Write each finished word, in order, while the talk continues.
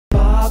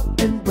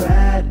and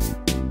Brad,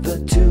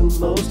 the two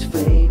most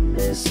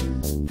famous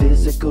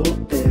physical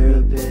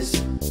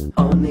therapists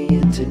on the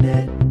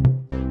internet.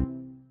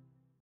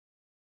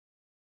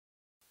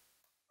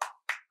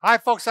 Hi,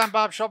 folks. I'm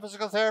Bob Shaw,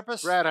 physical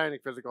therapist. Brad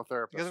Heineck, physical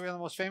therapist. Together, we are the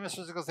most famous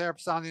physical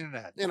therapists on the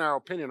internet. In our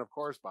opinion, of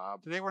course,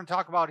 Bob. Today, we're going to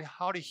talk about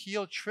how to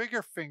heal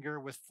trigger finger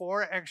with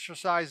 4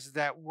 exercises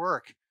that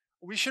work.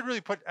 We should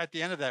really put at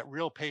the end of that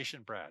real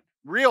patient, Brad.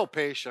 Real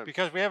patient.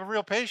 Because we have a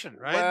real patient,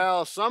 right?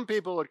 Well, some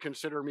people would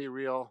consider me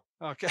real.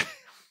 Okay.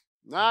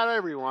 Not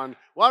everyone.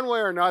 One way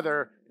or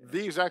another,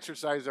 these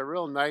exercises are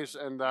real nice,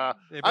 and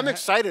I'm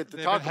excited to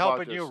talk about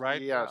this. They've been helping you,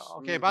 right? Yes.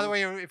 Okay, by the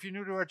way, if you're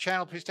new to our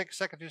channel, please take a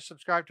second to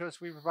subscribe to us.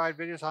 We provide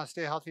videos on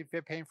stay healthy,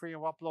 fit, pain-free,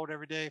 and we'll upload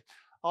every day.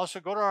 Also,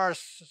 go to our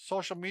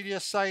social media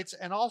sites,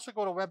 and also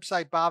go to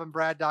website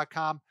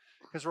bobandbrad.com,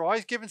 because we're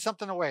always giving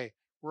something away.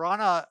 We're on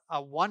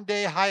a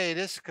one-day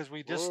hiatus because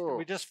we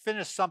just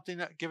finished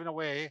something giving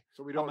away.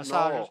 So we don't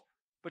massages. know.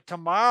 But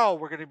tomorrow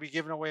we're going to be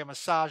giving away a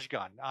massage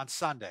gun on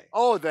Sunday.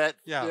 Oh, the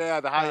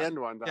high-end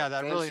one. Yeah,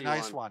 that really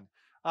nice one.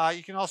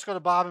 You can also go to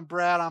Bob and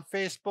Brad on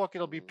Facebook.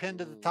 It'll be pinned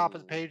to the top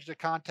of the page, the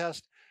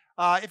contest.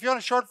 If you want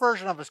a short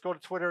version of us, go to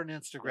Twitter and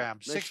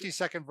Instagram.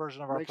 60-second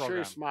version of our program. Make sure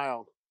you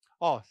smile.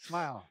 Oh,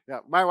 smile. Yeah,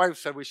 my wife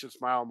said we should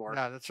smile more.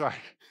 Yeah, that's right.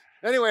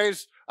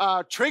 Anyways,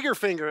 trigger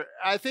finger.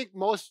 I think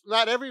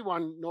not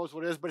everyone knows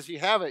what it is, but if you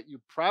have it,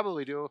 you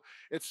probably do.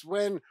 It's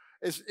when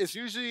it's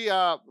usually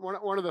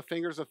one of the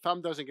fingers. The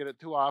thumb doesn't get it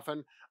too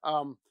often.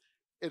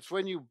 It's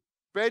when you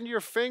bend your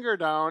finger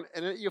down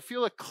and you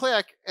feel a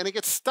click and it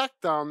gets stuck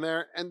down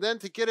there, and then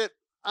to get it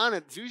on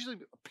it, it's usually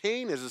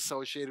pain is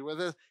associated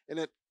with it, and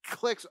it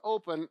clicks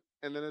open.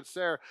 And then it's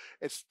there.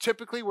 It's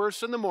typically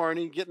worse in the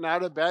morning. Getting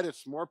out of bed,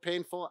 it's more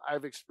painful.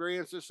 I've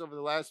experienced this over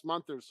the last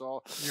month or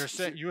so. You're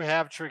saying you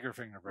have trigger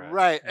finger, Brad.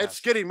 Right. Yes. It's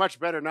getting much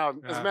better now.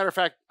 As a matter of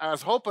fact, I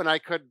was hoping I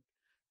could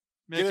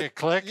make it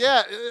click.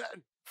 Yeah.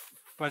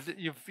 But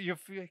you've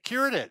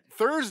cured it.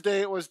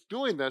 Thursday it was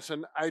doing this,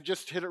 and I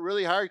just hit it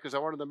really hard because I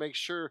wanted to make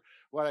sure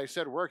what I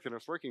said worked, and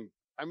it's working.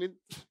 I mean,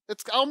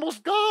 it's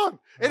almost gone.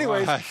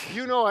 Anyways,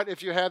 you know it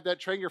if you have that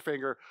trigger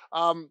finger.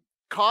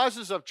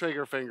 Causes of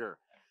trigger finger.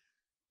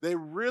 They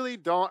really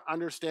don't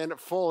understand it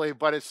fully,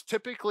 but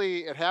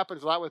it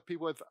happens a lot with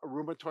people with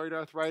rheumatoid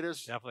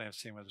arthritis. Definitely have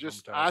seen with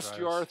just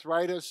rheumatoid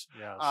osteoarthritis.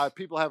 Yes.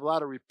 People have a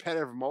lot of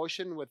repetitive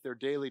motion with their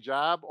daily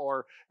job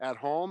or at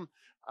home.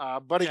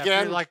 But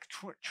again, like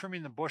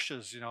trimming the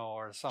bushes,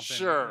 or something.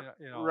 Sure.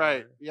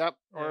 Right. Yep.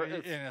 And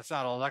it's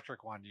not an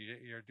electric one.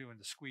 You're doing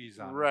the squeeze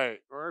on. Right.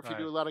 Or if you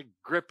do a lot of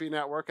gripping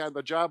at work. On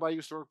the job I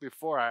used to work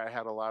before, I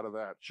had a lot of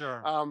that.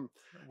 Sure.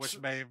 Which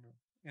may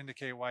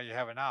indicate why you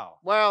have it now.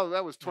 Well,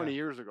 that was 20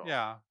 years ago.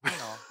 Yeah.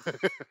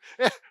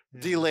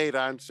 Delayed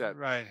onset.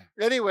 Right.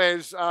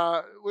 Anyways,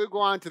 we'll go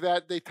on to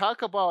that. They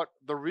talk about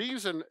the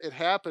reason it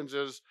happens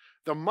is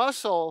the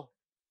muscle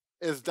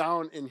is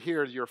down in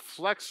here. Your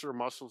flexor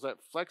muscles that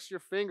flex your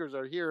fingers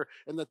are here,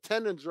 and the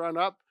tendons run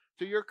up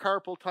to your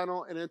carpal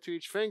tunnel and into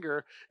each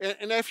finger.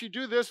 And if you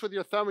do this with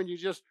your thumb and you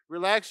just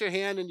relax your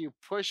hand and you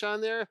push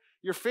on there,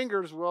 your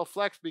fingers will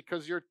flex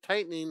because you're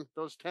tightening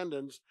those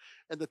tendons.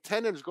 And the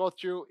tendons go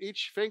through,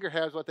 each finger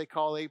has what they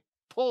call a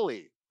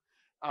pulley.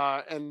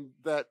 And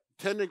that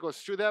tendon goes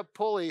through that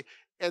pulley,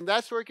 and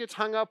that's where it gets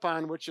hung up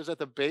on, which is at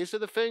the base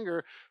of the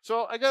finger.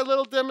 So I got a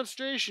little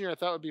demonstration here I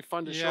thought would be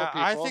fun to show people.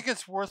 I think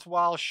it's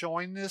worthwhile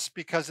showing this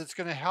because it's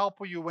going to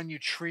help you when you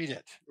treat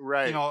it.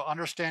 Right.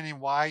 Understanding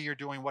why you're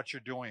doing what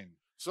you're doing.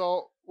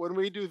 So when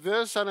we do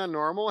this on a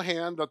normal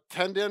hand, the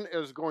tendon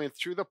is going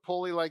through the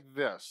pulley like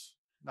this.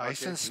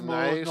 Nice and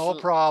smooth, no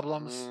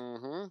problems.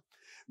 Mm-hmm.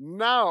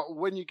 Now,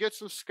 when you get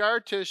some scar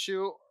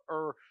tissue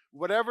or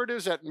whatever it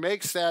is that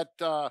makes that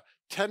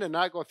tendon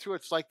not go through,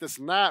 it's like this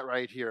knot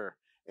right here.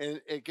 And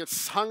it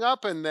gets hung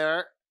up in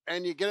there,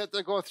 and you get it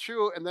to go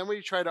through, and then when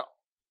you try to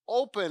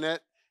open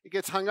it, it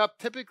gets hung up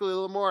typically a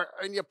little more,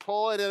 and you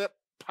pull it, and it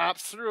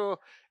pops through,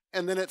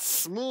 and then it's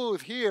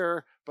smooth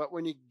here, but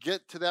when you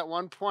get to that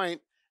one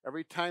point,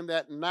 every time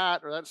that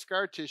knot or that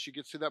scar tissue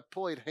gets to that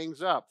pulley, it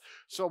hangs up.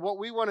 So what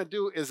we want to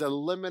do is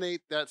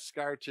eliminate that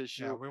scar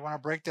tissue. Yeah, we want to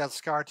break that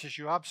scar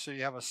tissue up so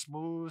you have a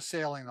smooth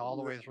sailing all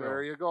the way through.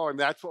 There you go, and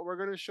that's what we're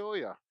going to show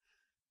you.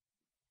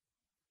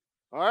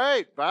 All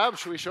right, Bob,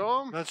 should we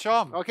show them? Let's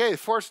show them. Okay,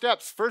 4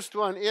 steps. First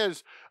one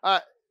is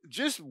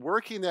just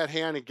working that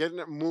hand and getting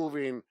it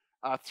moving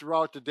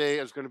throughout the day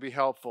is going to be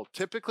helpful.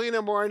 Typically in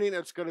the morning,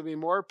 it's going to be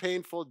more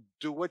painful.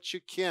 Do what you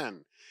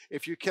can.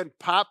 If you can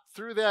pop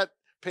through that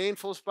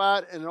painful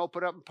spot and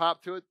open up and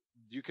pop through it,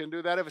 you can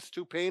do that. If it's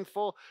too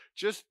painful,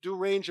 just do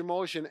range of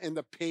motion in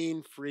the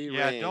pain-free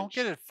range. Yeah, don't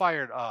get it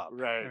fired up.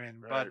 Right.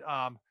 But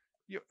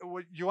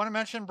you want to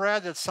mention,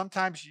 Brad, that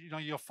sometimes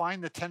you'll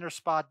find the tender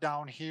spot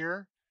down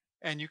here.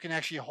 And you can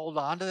actually hold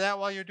on to that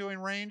while you're doing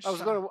range? I was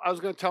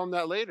gonna tell them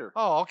that later.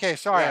 Oh, okay.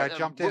 Sorry, I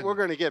jumped in. We're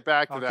going to get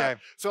back to that.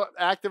 So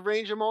active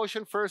range of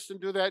motion first and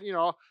do that,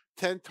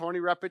 10, 20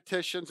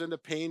 repetitions in the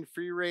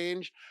pain-free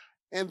range.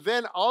 And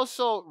then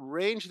also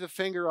range the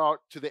finger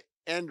out to the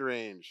end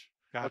range.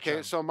 Gotcha.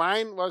 Okay, so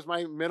mine was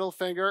my middle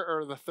finger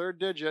or the third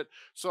digit.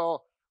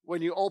 So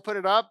when you open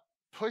it up,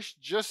 push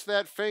just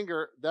that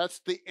finger. That's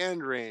the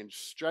end range.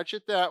 Stretch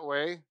it that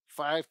way,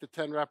 5 to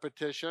 10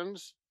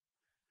 repetitions.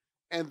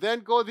 And then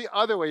go the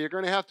other way. You're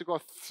going to have to go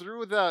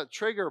through the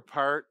trigger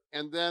part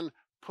and then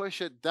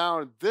push it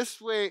down.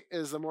 This way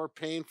is the more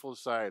painful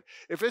side.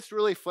 If it's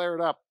really flared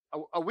up,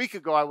 a week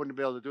ago, I wouldn't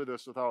be able to do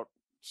this without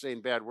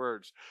saying bad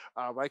words.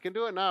 But I can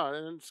do it now,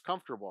 and it's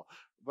comfortable.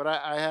 But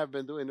I have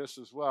been doing this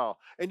as well.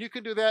 And you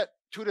can do that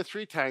 2 to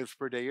 3 times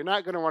per day. You're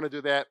not going to want to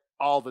do that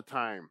all the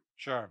time.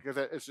 Sure. Because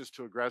it's just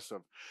too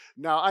aggressive.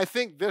 Now, I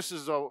think this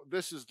is the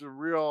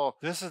real.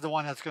 This is the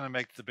one that's going to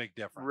make the big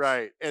difference.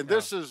 Right. And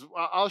this is,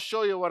 I'll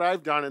show you what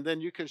I've done, and then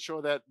you can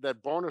show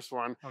that bonus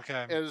one.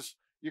 Okay. Is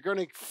you're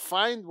going to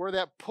find where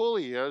that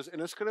pulley is,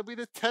 and it's going to be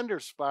the tender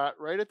spot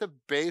right at the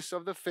base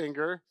of the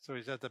finger. So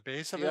he's at the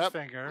base of his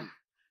finger.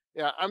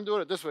 Yeah, I'm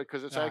doing it this way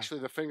because it's actually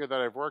the finger that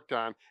I've worked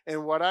on.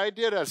 And what I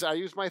did is I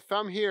use my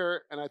thumb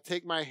here, and I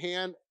take my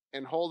hand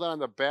and hold on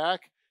the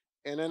back,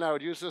 and then I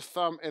would use this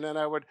thumb, and then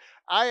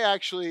I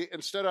actually,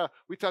 instead of,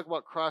 we talk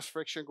about cross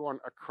friction going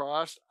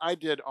across, I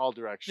did all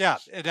directions.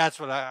 Yeah, that's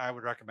what I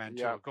would recommend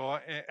too. Go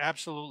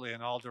absolutely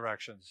in all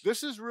directions.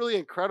 This is really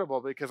incredible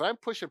because I'm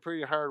pushing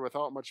pretty hard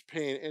without much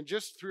pain. And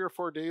just 3 or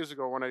 4 days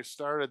ago when I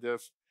started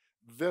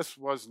this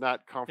was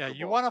not comfortable. Yeah,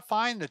 you want to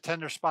find the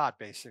tender spot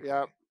basically.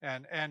 Yep.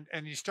 And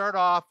you start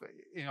off,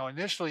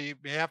 initially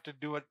you have to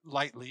do it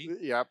lightly.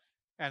 Yep.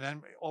 And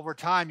then over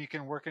time you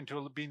can work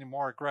into being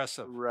more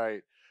aggressive.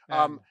 Right.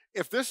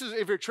 If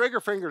your trigger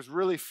finger is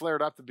really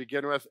flared up to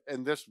begin with,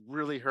 and this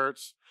really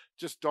hurts,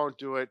 just don't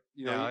do it.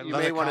 You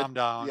may want to calm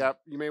down. Yep.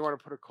 You may want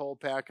to put a cold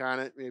pack on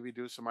it. Maybe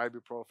do some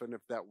ibuprofen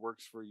if that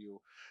works for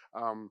you.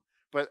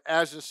 But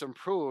as this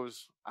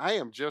improves, I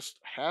am just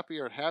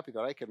happier and happy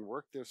that I can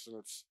work this, and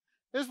it's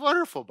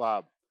wonderful,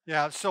 Bob.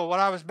 Yeah. So what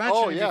I was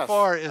mentioning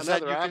before is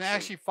that you can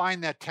actually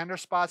find that tender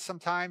spot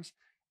sometimes,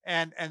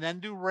 and then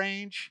do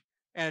range,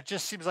 and it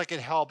just seems like it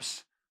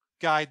helps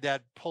guide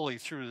that pulley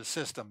through the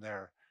system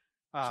there.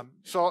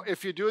 So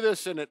if you do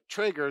this and it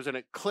triggers and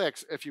it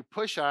clicks, if you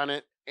push on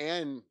it,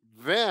 and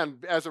then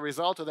as a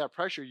result of that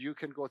pressure, you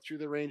can go through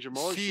the range of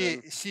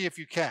motion. See if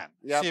you can.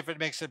 Yep. See if it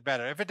makes it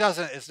better. If it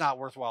doesn't, it's not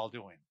worthwhile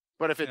doing.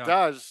 But if it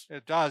does,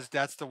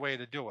 that's the way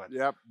to do it.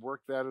 Yep,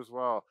 work that as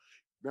well.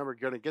 Remember,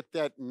 going to get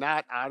that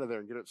knot out of there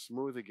and get it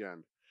smooth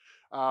again.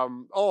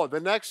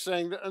 The next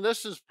thing, and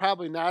this is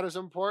probably not as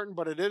important,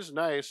 but it is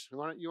nice. You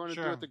want to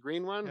do it the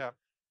green one? Yeah.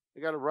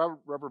 You got a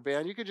rubber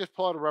band. You could just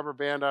pull out a rubber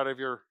band out of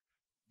your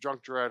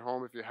junk drawer at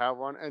home if you have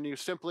one, and you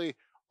simply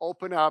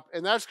open up,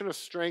 and that's going to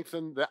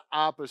strengthen the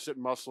opposite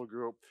muscle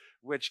group,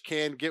 which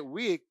can get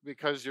weak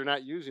because you're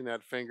not using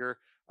that finger,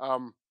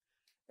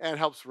 and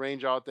helps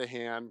range out the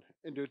hand,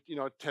 and do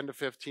 10 to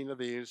 15 of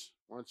these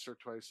once or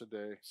twice a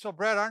day. So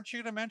Brad, aren't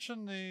you going to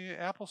mention the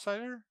apple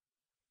cider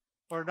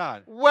or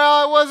not?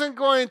 Well, I wasn't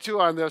going to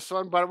on this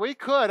one, but we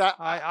could.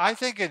 I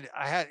think it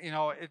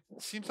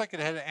seems like it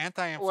had an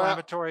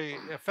anti-inflammatory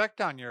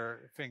effect on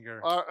your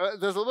finger.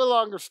 There's a little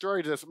longer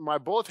story to this. My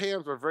both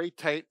hands were very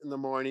tight in the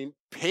morning,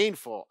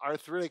 painful,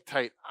 arthritic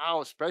tight.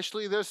 Ow,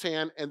 especially this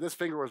hand, and this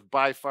finger was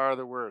by far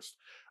the worst.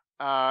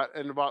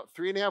 In about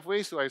 3.5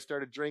 weeks ago, I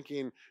started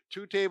drinking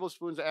 2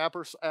 tablespoons of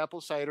apple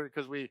cider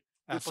because we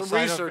did some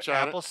research on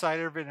it. Apple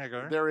cider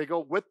vinegar. There we go,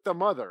 with the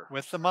mother.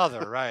 With the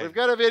mother, right. We've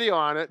got a video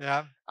on it.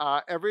 Yeah.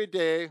 Every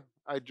day,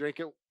 I drink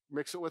it,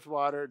 mix it with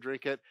water,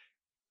 drink it.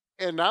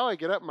 And now I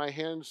get up, my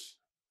hands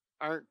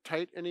aren't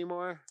tight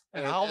anymore.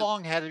 And how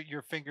long had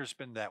your fingers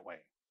been that way?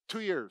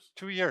 2 years.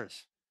 2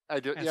 years. I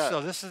did, and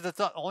so this is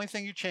the only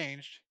thing you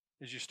changed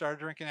is you started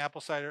drinking apple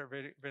cider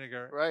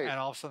vinegar. Right. And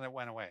all of a sudden it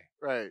went away.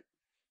 Right.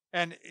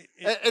 And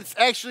it's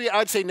actually,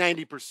 I'd say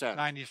 90%.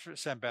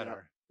 90% better.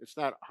 Yeah, it's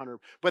not 100.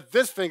 But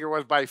this finger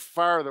was by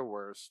far the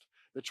worst,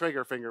 the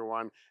trigger finger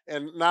one.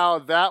 And now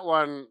that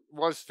one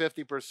was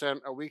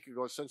 50% a week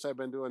ago. Since I've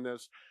been doing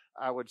this,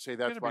 I would say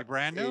that's about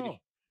brand 80. new.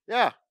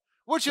 Yeah,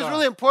 which is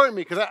really important to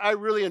me because I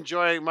really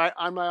enjoy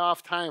on my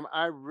off time.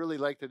 I really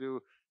like to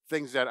do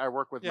things that I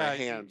work with my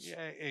hands. Yeah,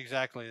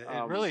 exactly.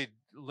 It really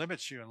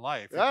limits you in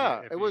life.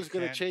 Yeah, it was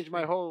going to change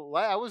my whole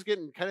life. I was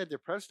getting kind of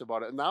depressed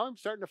about it. And now I'm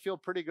starting to feel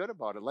pretty good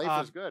about it.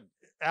 Life is good.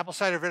 Apple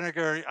cider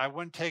vinegar, I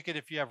wouldn't take it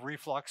if you have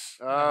reflux.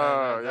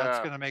 That's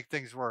going to make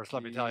things worse,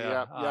 let me tell you.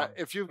 Yeah.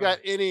 If you've got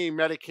any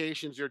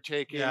medications you're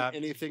taking,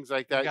 any things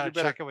like that, you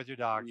better check it with your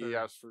doctor.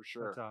 Yes, for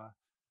sure. But,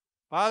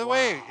 by the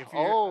way, if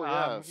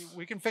you,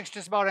 we can fix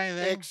just about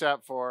anything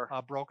except for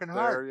a broken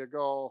heart. There you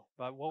go.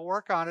 But we'll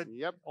work on it.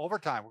 Yep.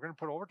 Overtime. We're going to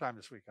put overtime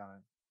this week on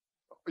it.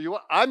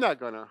 I'm not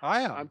gonna.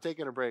 I am. I'm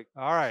taking a break.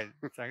 All right.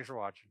 Thanks for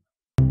watching.